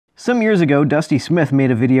Some years ago, Dusty Smith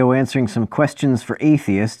made a video answering some questions for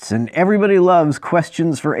atheists, and everybody loves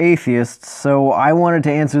questions for atheists, so I wanted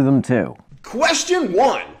to answer them too. Question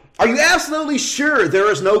 1. Are you absolutely sure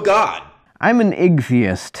there is no God? I'm an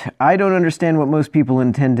atheist. I don't understand what most people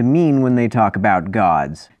intend to mean when they talk about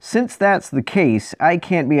gods. Since that's the case, I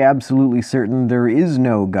can't be absolutely certain there is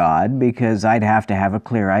no God, because I'd have to have a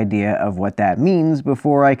clear idea of what that means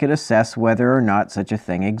before I could assess whether or not such a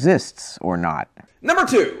thing exists or not. Number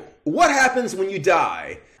 2. What happens when you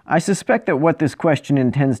die? I suspect that what this question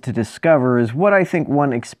intends to discover is what I think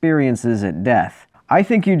one experiences at death. I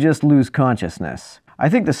think you just lose consciousness. I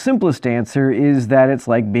think the simplest answer is that it's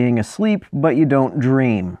like being asleep, but you don't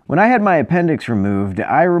dream. When I had my appendix removed,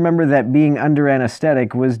 I remember that being under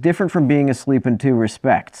anesthetic was different from being asleep in two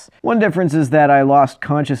respects. One difference is that I lost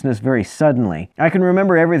consciousness very suddenly. I can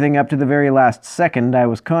remember everything up to the very last second I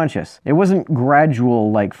was conscious. It wasn't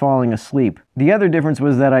gradual like falling asleep. The other difference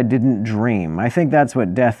was that I didn't dream. I think that's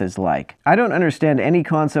what death is like. I don't understand any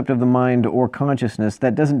concept of the mind or consciousness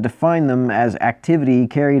that doesn't define them as activity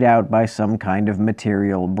carried out by some kind of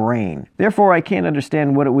material brain. Therefore, I can't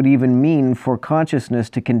understand what it would even mean for consciousness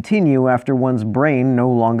to continue after one's brain no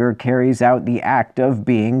longer carries out the act of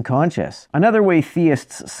being conscious. Another way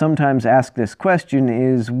theists sometimes ask this question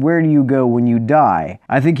is, where do you go when you die?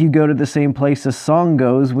 I think you go to the same place a song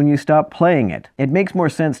goes when you stop playing it. It makes more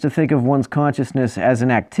sense to think of one's consciousness as an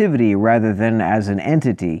activity rather than as an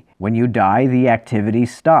entity. When you die, the activity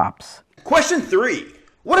stops. Question 3.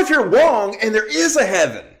 What if you're wrong and there is a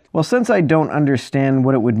heaven? Well, since I don't understand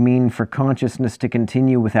what it would mean for consciousness to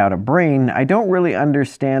continue without a brain, I don't really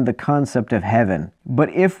understand the concept of heaven.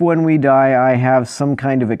 But if when we die I have some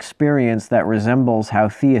kind of experience that resembles how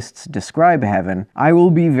theists describe heaven, I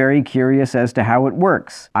will be very curious as to how it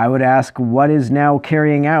works. I would ask what is now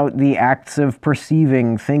carrying out the acts of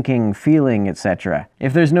perceiving, thinking, feeling, etc.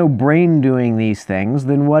 If there's no brain doing these things,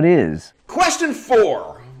 then what is? Question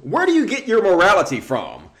 4. Where do you get your morality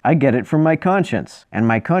from? I get it from my conscience, and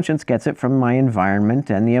my conscience gets it from my environment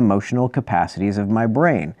and the emotional capacities of my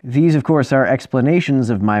brain. These, of course, are explanations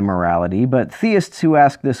of my morality, but theists who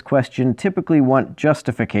ask this question typically want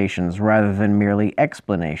justifications rather than merely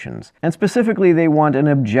explanations. And specifically, they want an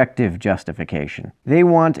objective justification. They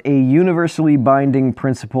want a universally binding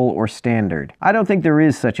principle or standard. I don't think there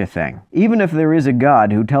is such a thing. Even if there is a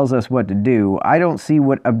God who tells us what to do, I don't see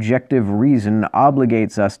what objective reason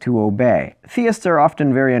obligates us to obey. Theists are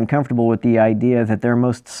often very uncomfortable with the idea that their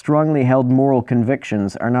most strongly held moral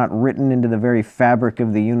convictions are not written into the very fabric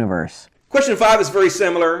of the universe. Question 5 is very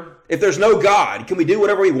similar. If there's no God, can we do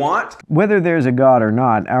whatever we want? Whether there's a God or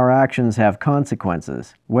not, our actions have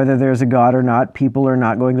consequences. Whether there's a God or not, people are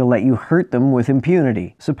not going to let you hurt them with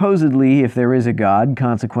impunity. Supposedly, if there is a God,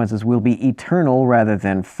 consequences will be eternal rather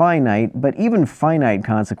than finite, but even finite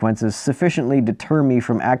consequences sufficiently deter me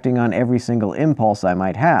from acting on every single impulse I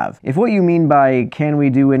might have. If what you mean by can we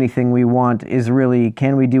do anything we want is really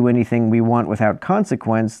can we do anything we want without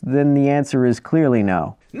consequence, then the answer is clearly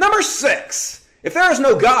no. Number 6. If there is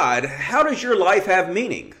no God, how does your life have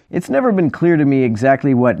meaning? It's never been clear to me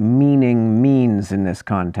exactly what meaning means in this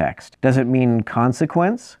context. Does it mean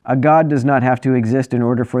consequence? A God does not have to exist in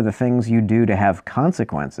order for the things you do to have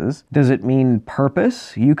consequences. Does it mean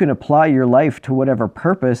purpose? You can apply your life to whatever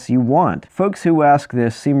purpose you want. Folks who ask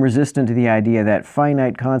this seem resistant to the idea that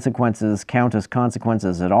finite consequences count as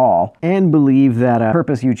consequences at all, and believe that a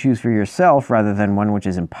purpose you choose for yourself rather than one which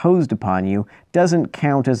is imposed upon you doesn't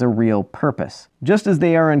count as a real purpose. Just as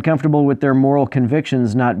they are uncomfortable with their moral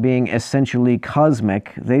convictions not being essentially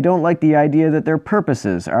cosmic, they don't like the idea that their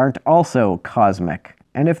purposes aren't also cosmic.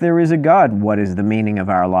 And if there is a God, what is the meaning of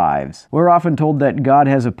our lives? We're often told that God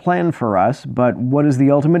has a plan for us, but what is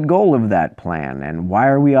the ultimate goal of that plan, and why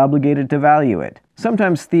are we obligated to value it?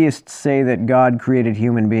 Sometimes theists say that God created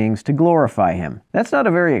human beings to glorify him. That's not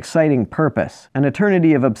a very exciting purpose. An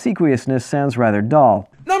eternity of obsequiousness sounds rather dull.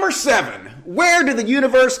 Number 7. Where did the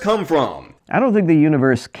universe come from? I don't think the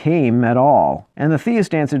universe came at all. And the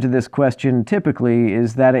theist answer to this question typically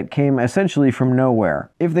is that it came essentially from nowhere.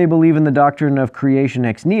 If they believe in the doctrine of creation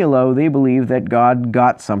ex nihilo, they believe that God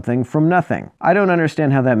got something from nothing. I don't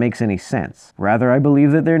understand how that makes any sense. Rather, I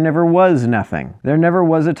believe that there never was nothing. There never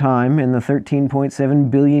was a time in the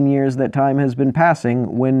 13.7 billion years that time has been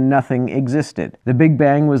passing when nothing existed. The Big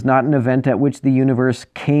Bang was not an event at which the universe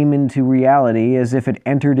came into reality as if it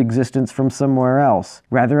entered existence from somewhere else.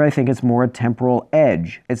 Rather, I think it's more a temporal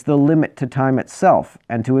edge. It's the limit to time itself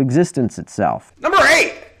and to existence itself. Number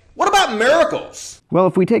 8. What about about miracles? Well,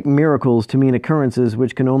 if we take miracles to mean occurrences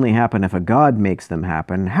which can only happen if a god makes them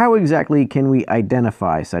happen, how exactly can we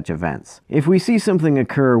identify such events? If we see something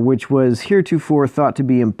occur which was heretofore thought to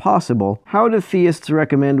be impossible, how do theists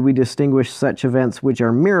recommend we distinguish such events which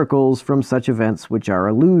are miracles from such events which are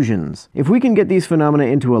illusions? If we can get these phenomena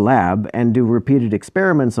into a lab and do repeated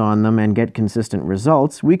experiments on them and get consistent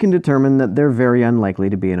results, we can determine that they're very unlikely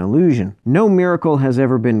to be an illusion. No miracle has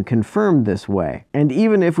ever been confirmed this way, and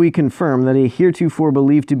even if we confirm that a heretofore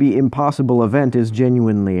believed to be impossible event is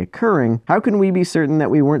genuinely occurring, how can we be certain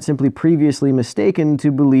that we weren't simply previously mistaken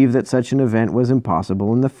to believe that such an event was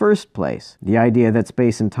impossible in the first place? The idea that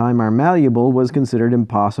space and time are malleable was considered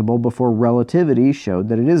impossible before relativity showed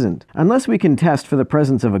that it isn't. Unless we can test for the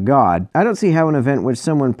presence of a god, I don't see how an event which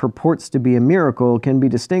someone purports to be a miracle can be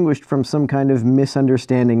distinguished from some kind of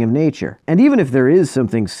misunderstanding of nature. And even if there is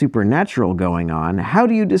something supernatural going on, how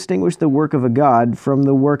do you distinguish the work of a god from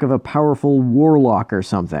the work of a powerful warlock or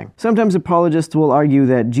something? Sometimes apologists will argue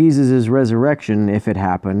that Jesus' resurrection, if it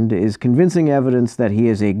happened, is convincing evidence that he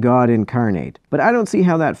is a god incarnate. But I don't see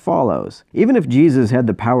how that follows. Even if Jesus had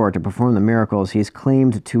the power to perform the miracles he's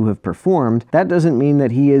claimed to have performed, that doesn't mean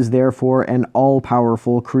that he is therefore an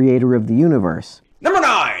all-powerful creator of the universe. Number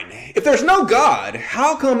 9. If there's no God,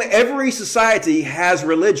 how come every society has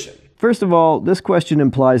religion? First of all, this question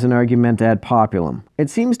implies an argument ad populum. It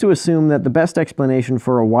seems to assume that the best explanation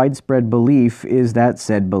for a widespread belief is that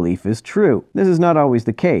said belief is true. This is not always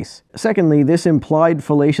the case. Secondly, this implied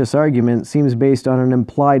fallacious argument seems based on an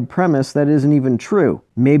implied premise that isn't even true.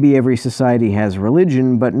 Maybe every society has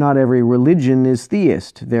religion, but not every religion is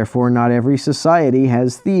theist. Therefore, not every society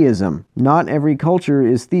has theism. Not every culture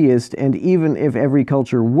is theist, and even if every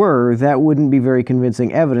culture were, that wouldn't be very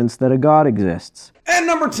convincing evidence that a god exists. And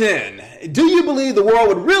number 10, do you believe the world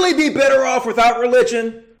would really be better off without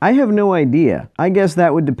religion? I have no idea. I guess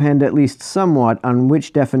that would depend at least somewhat on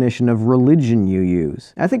which definition of religion you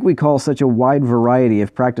use. I think we call such a wide variety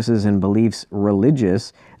of practices and beliefs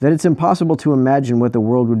religious that it's impossible to imagine what the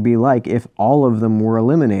world would be like if all of them were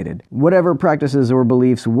eliminated. Whatever practices or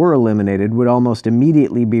beliefs were eliminated would almost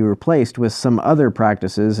immediately be replaced with some other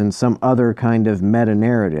practices and some other kind of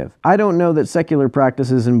meta-narrative. I don't know that secular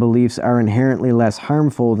practices and beliefs are inherently less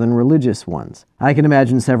harmful than religious ones. I can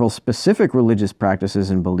imagine several specific religious practices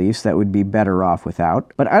and beliefs that would be better off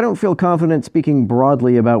without, but I don't feel confident speaking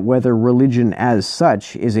broadly about whether religion as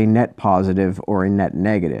such is a net positive or a net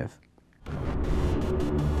negative.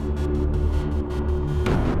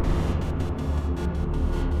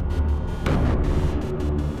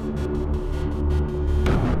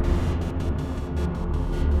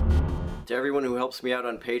 To everyone who helps me out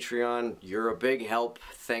on Patreon, you're a big help.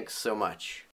 Thanks so much.